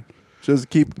 Just- Right. Just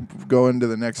keep going to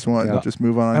the next one. Yeah. Just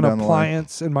move on An down the line.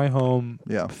 appliance in my home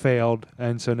Yeah. failed,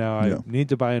 and so now I Yeah. need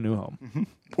to buy a new home.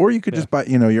 Or you could Yeah. just buy,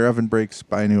 your oven breaks,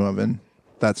 buy a new oven,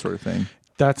 that sort of thing.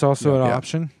 That's also an Yeah.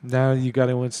 option. Now you got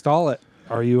to install it.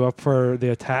 Are you up for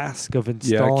the task of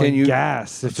installing you-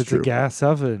 gas if That's it's true. a gas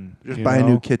oven? Just you buy a know?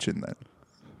 new kitchen then.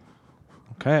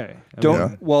 Okay. Don't.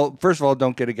 Yeah. Well, first of all,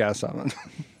 don't get a gas oven.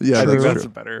 Yeah, I think that's that's true. a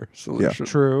better solution.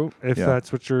 True, if Yeah.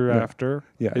 that's what you're Yeah. after.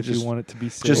 Yeah, if just- you want it to be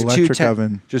safe. just Electric 210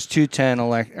 oven. Just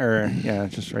 210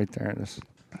 just right there.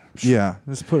 Yeah.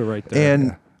 Let's put it right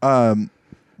there. And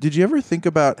did you ever think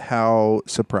about how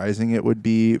surprising it would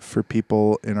be for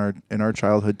people in our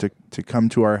childhood to come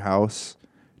to our house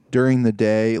during the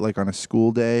day, like on a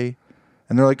school day,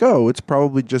 and they're like, "Oh, it's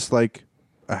probably just like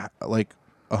a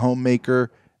homemaker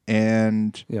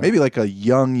and Yeah. maybe like a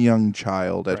young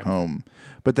child at Right. home,"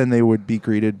 but then they would be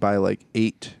greeted by like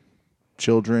 8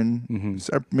 children, Mhm.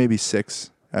 or maybe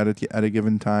 6 at a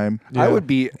given time, I would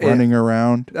be running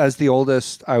around. as the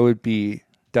oldest. I would be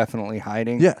definitely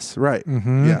hiding. Yes, right.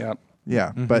 Mhm. Yeah. Yep.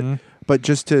 Yeah, Mhm. but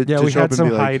just to yeah, to we show up had and some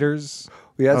be like, hiders.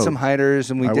 We had Oh, some hiders,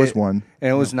 and we I did. was one.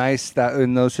 And it was nice that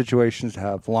in those situations to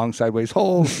have long sideways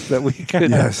holes that we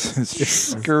could Yes, it's just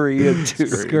scurry into.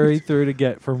 Scurry through to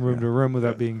get from room to room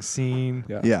without being seen.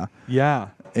 Yeah. Yeah, Yeah.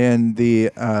 and the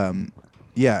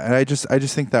Yeah, and I just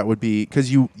think that would be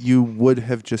because you would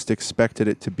have just expected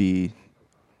it to be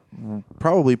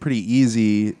probably pretty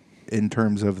easy in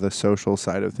terms of the social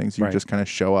side of things. You Right. just kind of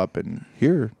show up and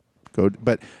here go.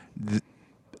 But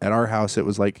at our house, it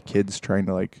was like kids trying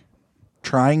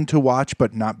to watch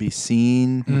but not be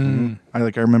seen. Mm-hmm. I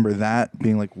remember that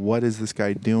being like, what is this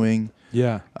guy doing?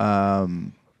 Yeah.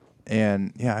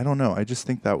 And yeah, I don't know. I just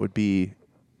think that would be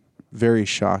very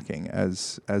shocking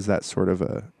as that sort of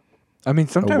a. I mean,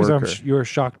 sometimes worker. you're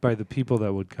shocked by the people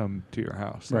that would come to your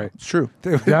house. Right. It's true.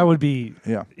 That would be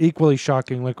Yeah. equally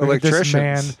shocking. Like we had this man.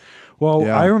 Electricians. Well,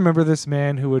 Yeah. I remember this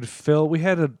man who would fill. We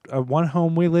had a one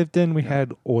home we lived in. We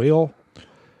had oil.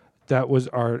 It was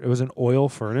an oil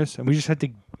furnace, and we just had to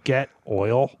get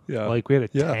oil. Yeah. Like we had a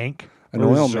Yeah. tank. An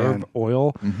oil reserve man.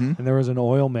 oil, Mhm. and there was an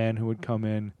oil man who would come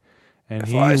in, and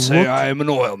If I say I am an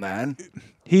oil man,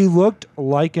 he looked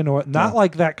like an oil, not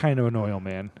like that kind of an oil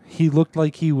man. He looked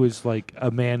like he was like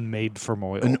a man made from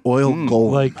oil. An oil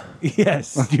golem. Like,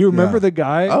 yes. Do you remember Yeah. the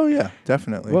guy? Oh yeah,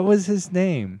 definitely. What was his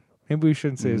name? Maybe we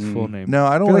shouldn't say his full name. No,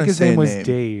 I don't feel wanna like his say name a was name.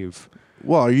 Dave.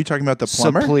 Well, are you talking about the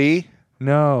plumber? Supplee.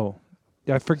 No,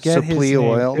 I forget his Supplee name.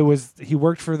 Oil? He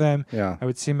worked for them. Yeah. I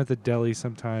would see him at the deli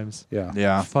sometimes. Yeah.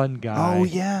 Yeah. Fun guy. Oh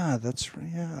yeah, that's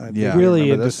I Yeah. do Really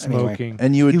remember into this. Anyway. smoking.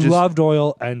 And you would he just loved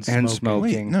oil and smoking. And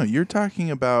smoking. Wait, no, you're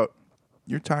talking about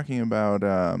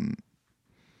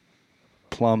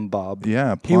Plum Bob.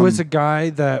 yeah. He was a guy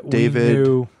that David. we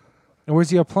knew. And was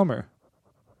he a plumber?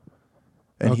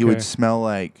 and he okay. would smell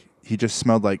like he just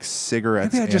smelled like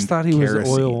cigarettes. Maybe I just and thought he was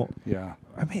kerosene. oil. Yeah.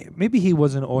 I mean, maybe he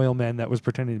was an oil man that was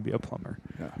pretending to be a plumber.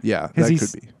 Yeah, Because that he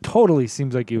could be. totally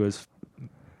seems like he was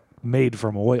made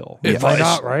from oil. If Why I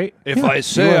not, s- right? If I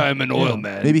say I'm an oil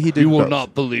man, Maybe he did you will both.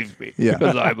 not believe me Yeah.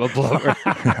 because I'm a plumber.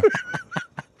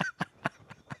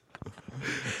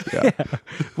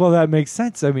 Well, that makes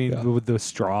sense. I mean, Yeah. with the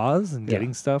straws and Yeah.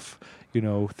 getting stuff,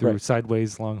 through Right.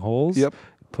 sideways long holes. Yep.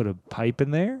 Put a pipe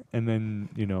in there, and then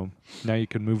now you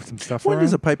can move some stuff When around.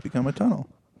 does a pipe become a tunnel?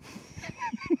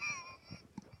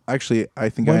 Actually, I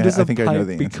think when I does a think I pipe know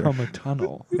the answer. become a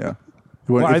tunnel? Yeah.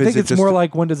 Well, I If think it's just- more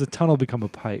like when does a tunnel become a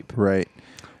pipe? right.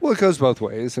 Well, it goes both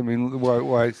ways. I mean,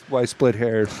 why split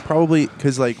hairs? Probably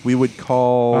because we would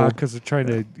call. Because they're trying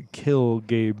to kill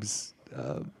Gabe's.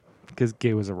 Because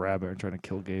Gabe was a rabbit and trying to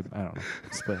kill Gabe. I don't know.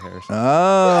 Split hairs.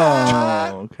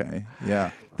 Oh, okay.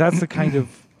 Yeah. That's the kind of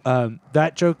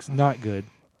that joke's not good.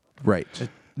 Right.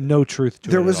 No truth to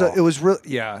it. There was at all. it was real.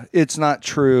 Yeah, it's not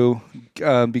true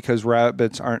because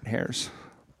rabbits aren't hares.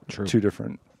 True. Two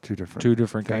different Two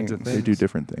different kinds of things. They things. do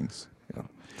different things. Yeah.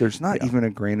 There's not Yeah. even a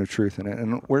grain of truth in it,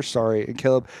 and we're sorry. And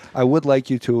Caleb, I would like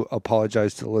you to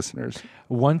apologize to the listeners.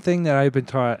 One thing that I've been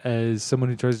taught as someone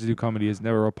who tries to do comedy is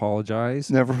never apologize.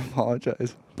 Never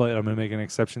apologize. But I'm going to make an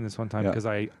exception this one time Yeah. because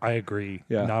I agree.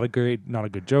 Yeah. Not a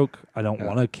good joke. I don't Yeah.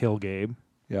 want to kill Gabe.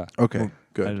 Yeah. Okay. I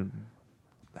Good.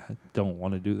 don't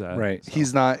want to do that. Right. So.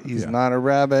 He's not a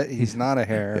rabbit. He's not a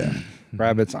hare. Yeah.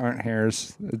 Rabbits aren't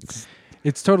hares.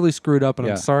 It's totally screwed up, and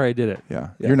Yeah. I'm sorry I did it. Yeah.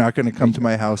 Yeah. You're not going to come to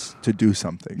my house to do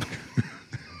something.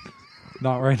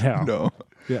 Not right now. No.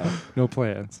 Yeah. No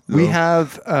plans. We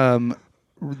have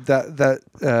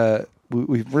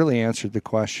we've really answered the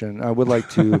question. I would like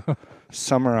to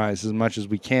summarize as much as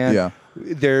we can. Yeah.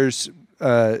 There's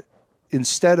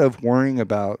instead of worrying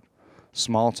about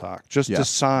small talk, just Yeah.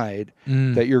 decide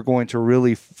Mm. that you're going to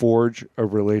really forge a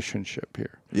relationship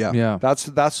here. Yeah. Yeah.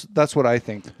 That's what I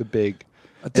think the big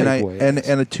And takeaway is.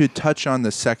 and to touch on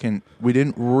the second, we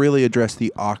didn't really address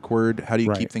the awkward. How do you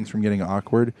Right. keep things from getting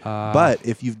awkward? But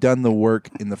if you've done the work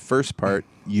in the first part,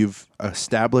 you've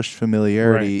established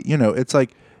familiarity. Right.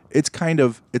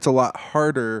 It's a lot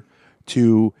harder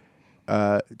to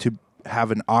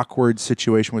have an awkward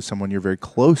situation with someone you're very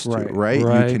close to, Right. right?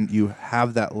 Right. You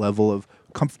have that level of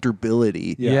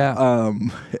comfortability. Yeah.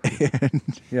 And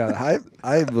Yeah,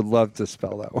 I would love to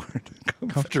spell that word.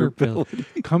 Comfortability.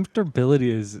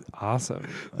 Comfortability is awesome.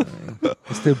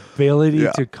 It's the ability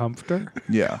Yeah. to comfort.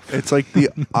 yeah, it's like the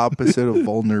opposite of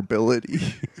vulnerability.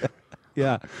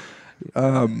 Yeah.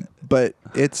 But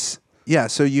it's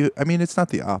so it's not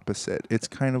the opposite. It's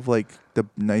kind of like the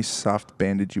nice soft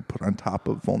bandage you put on top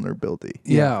of vulnerability.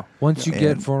 Yeah. Once you get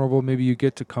And- vulnerable, maybe you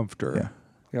get to comfort. Yeah.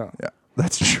 Yeah. Yeah,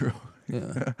 that's true.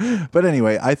 Yeah. But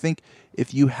anyway, I think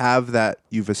if you have that,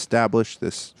 you've established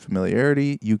this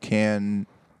familiarity, you can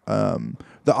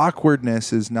the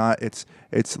awkwardness is not it's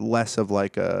less of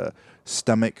like a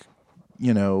stomach,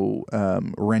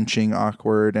 wrenching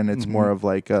awkward, and it's more of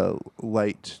like a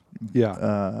light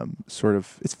Yeah. sort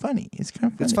of it's funny. It's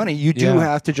kind of funny. It's funny. You do Yeah.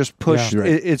 have to just push. Yeah. Right.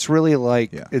 It's really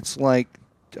like Yeah. it's like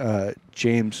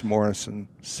James Morrison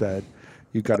said.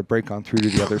 you've got to break on through to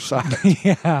the other side.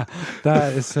 Yeah,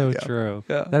 that is so true.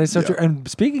 Yeah. That is so true. And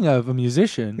speaking of a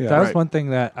musician, that was one thing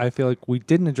that I feel like we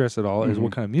didn't address at all is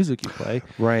what kind of music you play.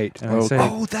 Right. And I'd say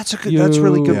that's that's a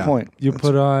really good point. You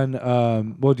put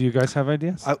on. Well, do you guys have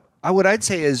ideas? What I'd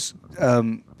say is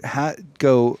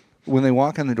go when they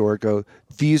walk in the door. Go.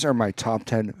 These are my top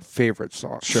 10 favorite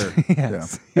songs. Sure.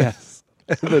 Yes. Yes.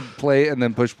 And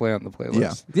then push play on the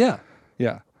playlist. Yeah.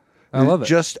 Yeah. I love it.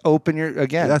 Just open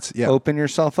open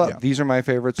yourself up. Yeah. These are my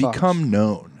favorite songs. Become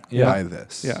known by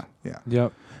this. Yeah. Yeah.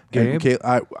 Yep. And Gabe?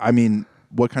 I mean,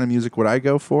 what kind of music would I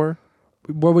go for?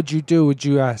 What would you do? Would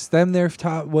you ask them their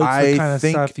top? What's the kind of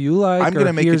stuff you like? I'm going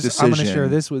to make a decision. I'm going to share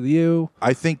this with you.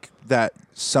 I think that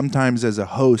sometimes as a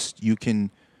host, you don't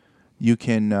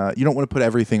want to put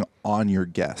everything on your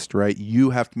guest, right?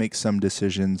 You have to make some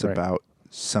decisions about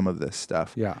some of this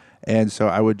stuff. Yeah. And so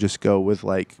I would just go with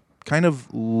like kind of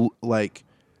like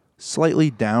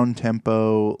slightly down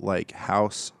tempo, like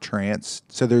house trance.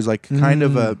 So there's like kind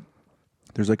of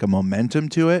there's like a momentum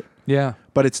to it. Yeah.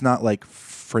 But it's not like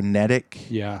frenetic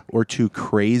or too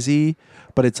crazy.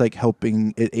 But it's like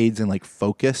it aids in like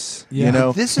focus, you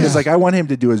know? This is like, I want him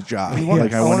to do his job. I want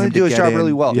him to do his job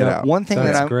really well. Yeah. One thing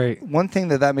great. One thing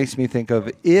that makes me think of,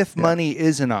 if money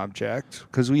is an object,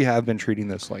 because we have been treating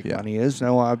this like money is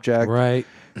no object. Right.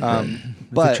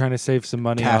 But trying to save some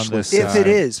money cashless on this. If it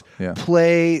is,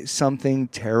 play something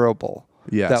terrible.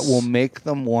 Yes. That will make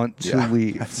them want to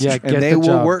leave. Yeah, and they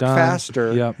will work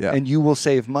faster, and you will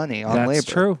save money on labor. That's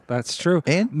true. That's true.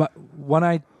 And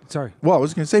sorry. Well, I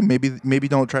was going to say maybe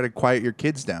don't try to quiet your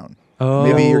kids down. Oh.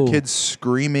 Maybe your kids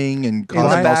screaming and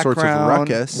causing all sorts of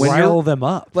ruckus. Rile them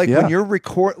up. Like when you're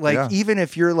even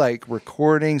if you're like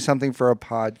recording something for a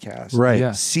podcast, right?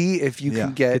 Yeah. See if you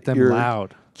can get them your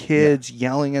loud kids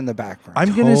yelling in the background.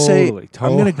 I'm going to say I'm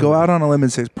going to go out on a limb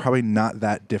and say it's probably not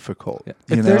that difficult. Yeah.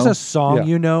 If there's a song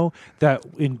you know that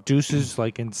induces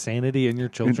like insanity in your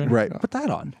children, put that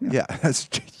on. Yeah, that's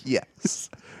yes.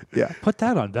 Yeah. Put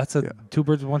that on. That's a two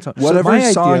birds with one stone. Whatever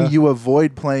song you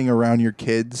avoid playing around your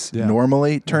kids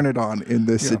normally, turn it on in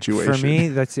this situation. For me,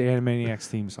 that's the Animaniacs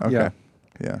theme song. Okay.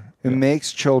 Yeah. It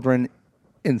makes children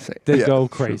insane. They go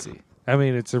crazy. I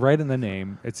mean, it's right in the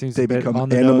name. It seems they a bit become on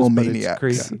the animal nose, maniacs. But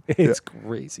it's crazy. It's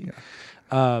crazy.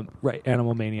 Right.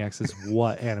 Animal Maniacs is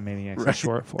what Animaniacs is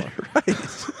short for.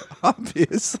 Right.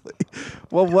 Obviously.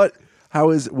 Well, what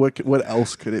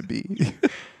else could it be?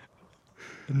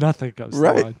 Nothing comes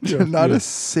right. to mind. Not a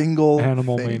single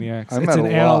Animal thing. Maniacs. I'm it's at an a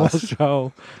animal loss.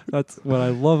 show. That's what I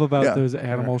love about those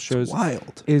animal shows. It's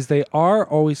wild. Is they are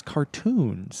always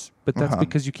cartoons, but that's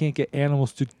because you can't get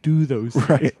animals to do those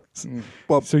right. things.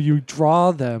 Well, so you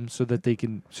draw them so that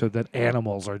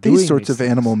animals are doing these sorts of things.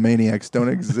 animal maniacs don't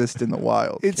exist in the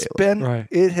wild. It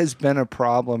has been a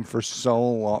problem for so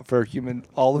long for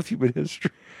all of human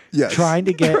history. Yes. Trying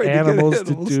to get animals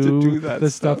to do the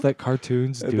stuff that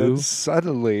cartoons and do. Then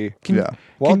suddenly,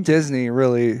 Walt Disney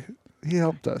really he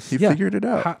helped us. He figured it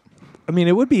out. I mean,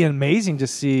 it would be amazing to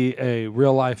see a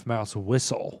real life mouse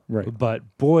whistle. Right.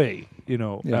 But boy,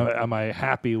 am I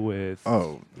happy with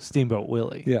Steamboat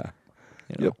Willie? Yeah.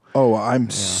 You know? Oh, I'm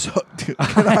so. Dude,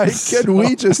 can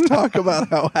we just talk about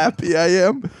how happy I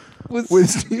am with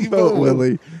Steamboat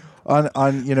Willie? On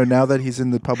now that he's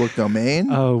in the public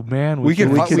domain. Oh man, we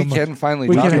can finally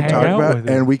talk hang out about with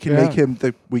it, and him. we can make him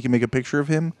we can make a picture of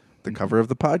him the cover of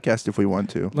the podcast if we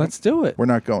want to. Let's do it. We're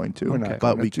not going to. We're not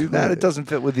but going we to do could. that. It doesn't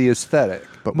fit with the aesthetic.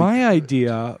 But my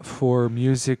idea for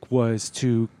music was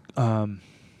to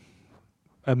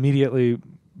immediately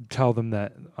tell them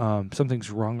that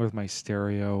something's wrong with my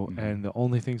stereo, and the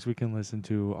only things we can listen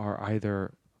to are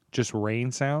either just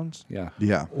rain sounds,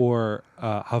 or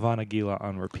Havana Gila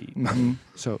on repeat.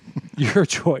 So your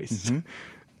choice.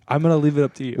 I'm gonna leave it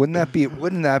up to you. Wouldn't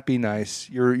that be nice?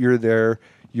 You're there.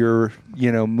 You're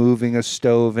moving a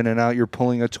stove in and out. You're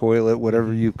pulling a toilet.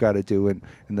 Whatever you've got to do, and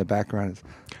in the background is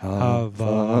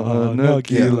Havana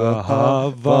Gila,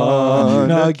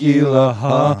 Havana Gila,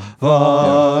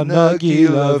 Havana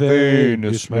Gila,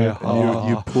 Venus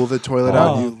you pull the toilet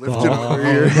out. You lift it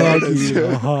over your head.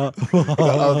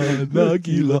 Havana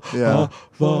Gila,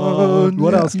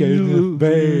 what else can you?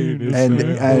 Venus and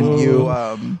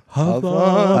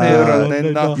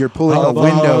you're pulling a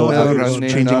window out,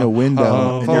 changing a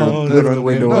window, and you're lifting the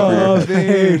window over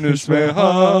your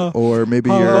head. Or maybe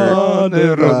you're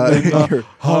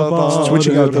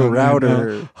switching out the router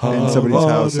in somebody's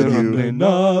house, and you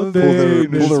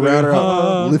pull the router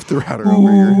out, lift the router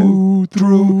over your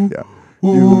head.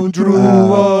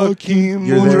 Udrakim,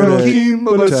 Udrakim,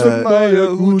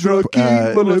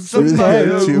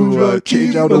 to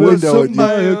change out a window and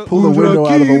you pull the window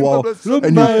out of the wall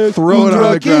and you throw it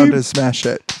on the ground to smash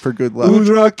it for good luck.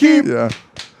 Udrakim. Yeah.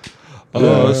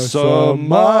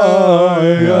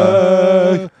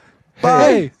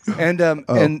 Bye. And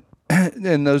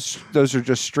those are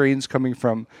just strains coming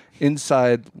from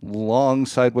inside long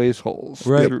sideways holes.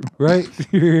 Right, right.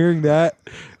 You're hearing that,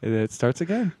 and it starts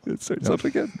again. It starts up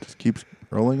again. Just keeps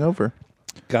rolling over.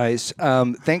 Guys,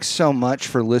 thanks so much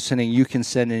for listening. You can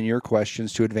send in your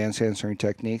questions to Advanced Answering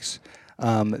Techniques.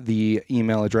 The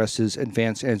email address is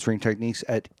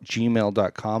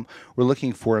advancedansweringtechniques@gmail.com. We're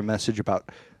looking for a message about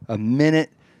a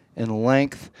minute in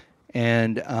length.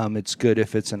 And it's good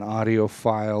if it's an audio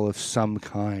file of some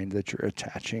kind that you're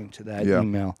attaching to that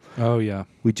email. Oh, yeah.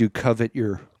 We do covet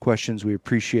your questions. We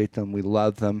appreciate them. We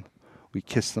love them. We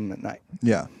kiss them at night.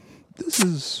 Yeah. This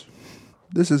is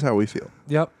how we feel.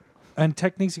 Yep. And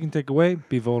techniques you can take away,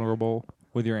 be vulnerable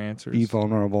with your answers. Be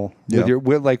vulnerable.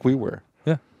 With like we were.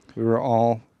 Yeah. We were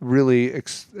all really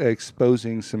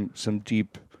exposing some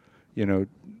deep,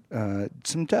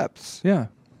 some depths. Yeah.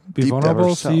 Be Deep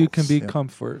vulnerable so you can be Yeah.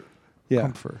 comfort.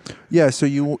 Yeah, so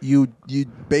you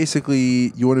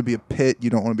basically you want to be a pit, you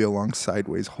don't want to be a long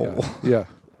sideways hole. Yeah.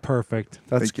 Perfect.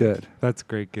 That's Thank you. good. That's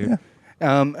great, Gabe.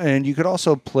 Yeah. And you could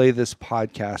also play this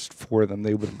podcast for them.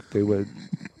 They would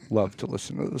love to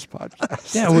listen to this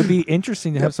podcast. Yeah, it would be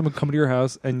interesting to have someone come to your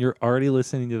house and you're already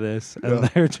listening to this and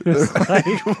they're just like,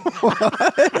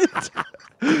 What?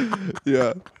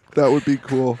 Yeah, that would be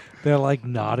cool. They're like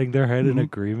nodding their head in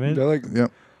agreement. They're like,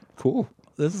 Yep. cool.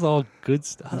 This is all good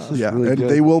stuff. Yeah, really and good.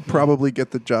 they will probably get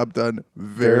the job done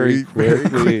very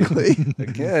quickly.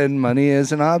 Again, money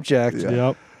is an object. Yeah.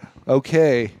 Yep.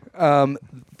 Okay.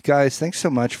 Guys, thanks so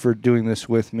much for doing this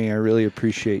with me. I really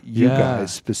appreciate you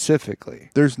guys specifically.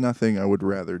 There's nothing I would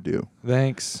rather do.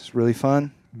 Thanks. It's really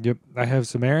fun. Yep. I have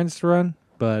some errands to run,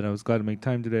 but I was glad to make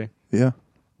time today. Yeah,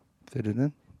 Fit it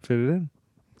in. Fit it in.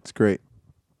 it's great.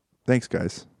 Thanks,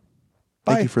 guys.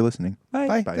 Bye. Thank you for listening.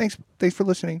 Bye. Bye. Thanks for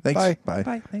listening. Thanks. Bye. Bye.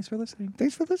 Bye. Thanks for listening.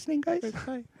 Thanks for listening, guys.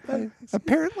 Bye. Bye.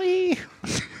 Apparently.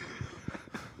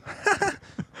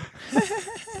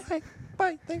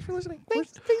 Bye. Thanks for listening.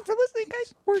 Thanks for listening,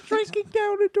 guys. We're shrinking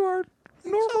down into our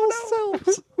normal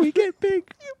selves. We get big.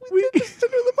 We get to do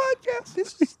the podcast.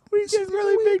 We get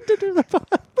really big to do the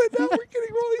podcast. But now we're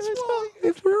getting really small.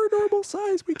 If we're a normal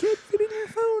size, we can't fit in your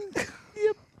phone.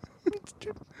 Yep. We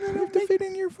have to fit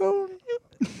in your phone.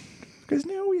 Because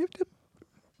now we have to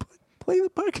play the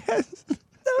podcast.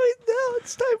 Now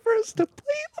it's time for us to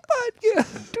play the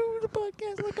podcast. Do the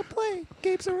podcast like a play.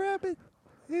 Gabe's a rabbit.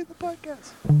 Here's the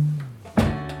podcast.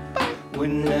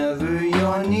 Whenever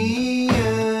you're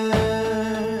near,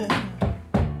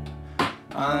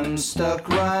 I'm stuck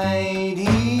right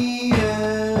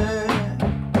here.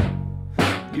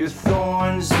 Your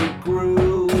thorns that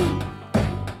grew,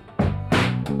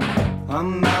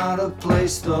 I'm out of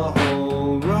place, the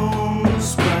whole room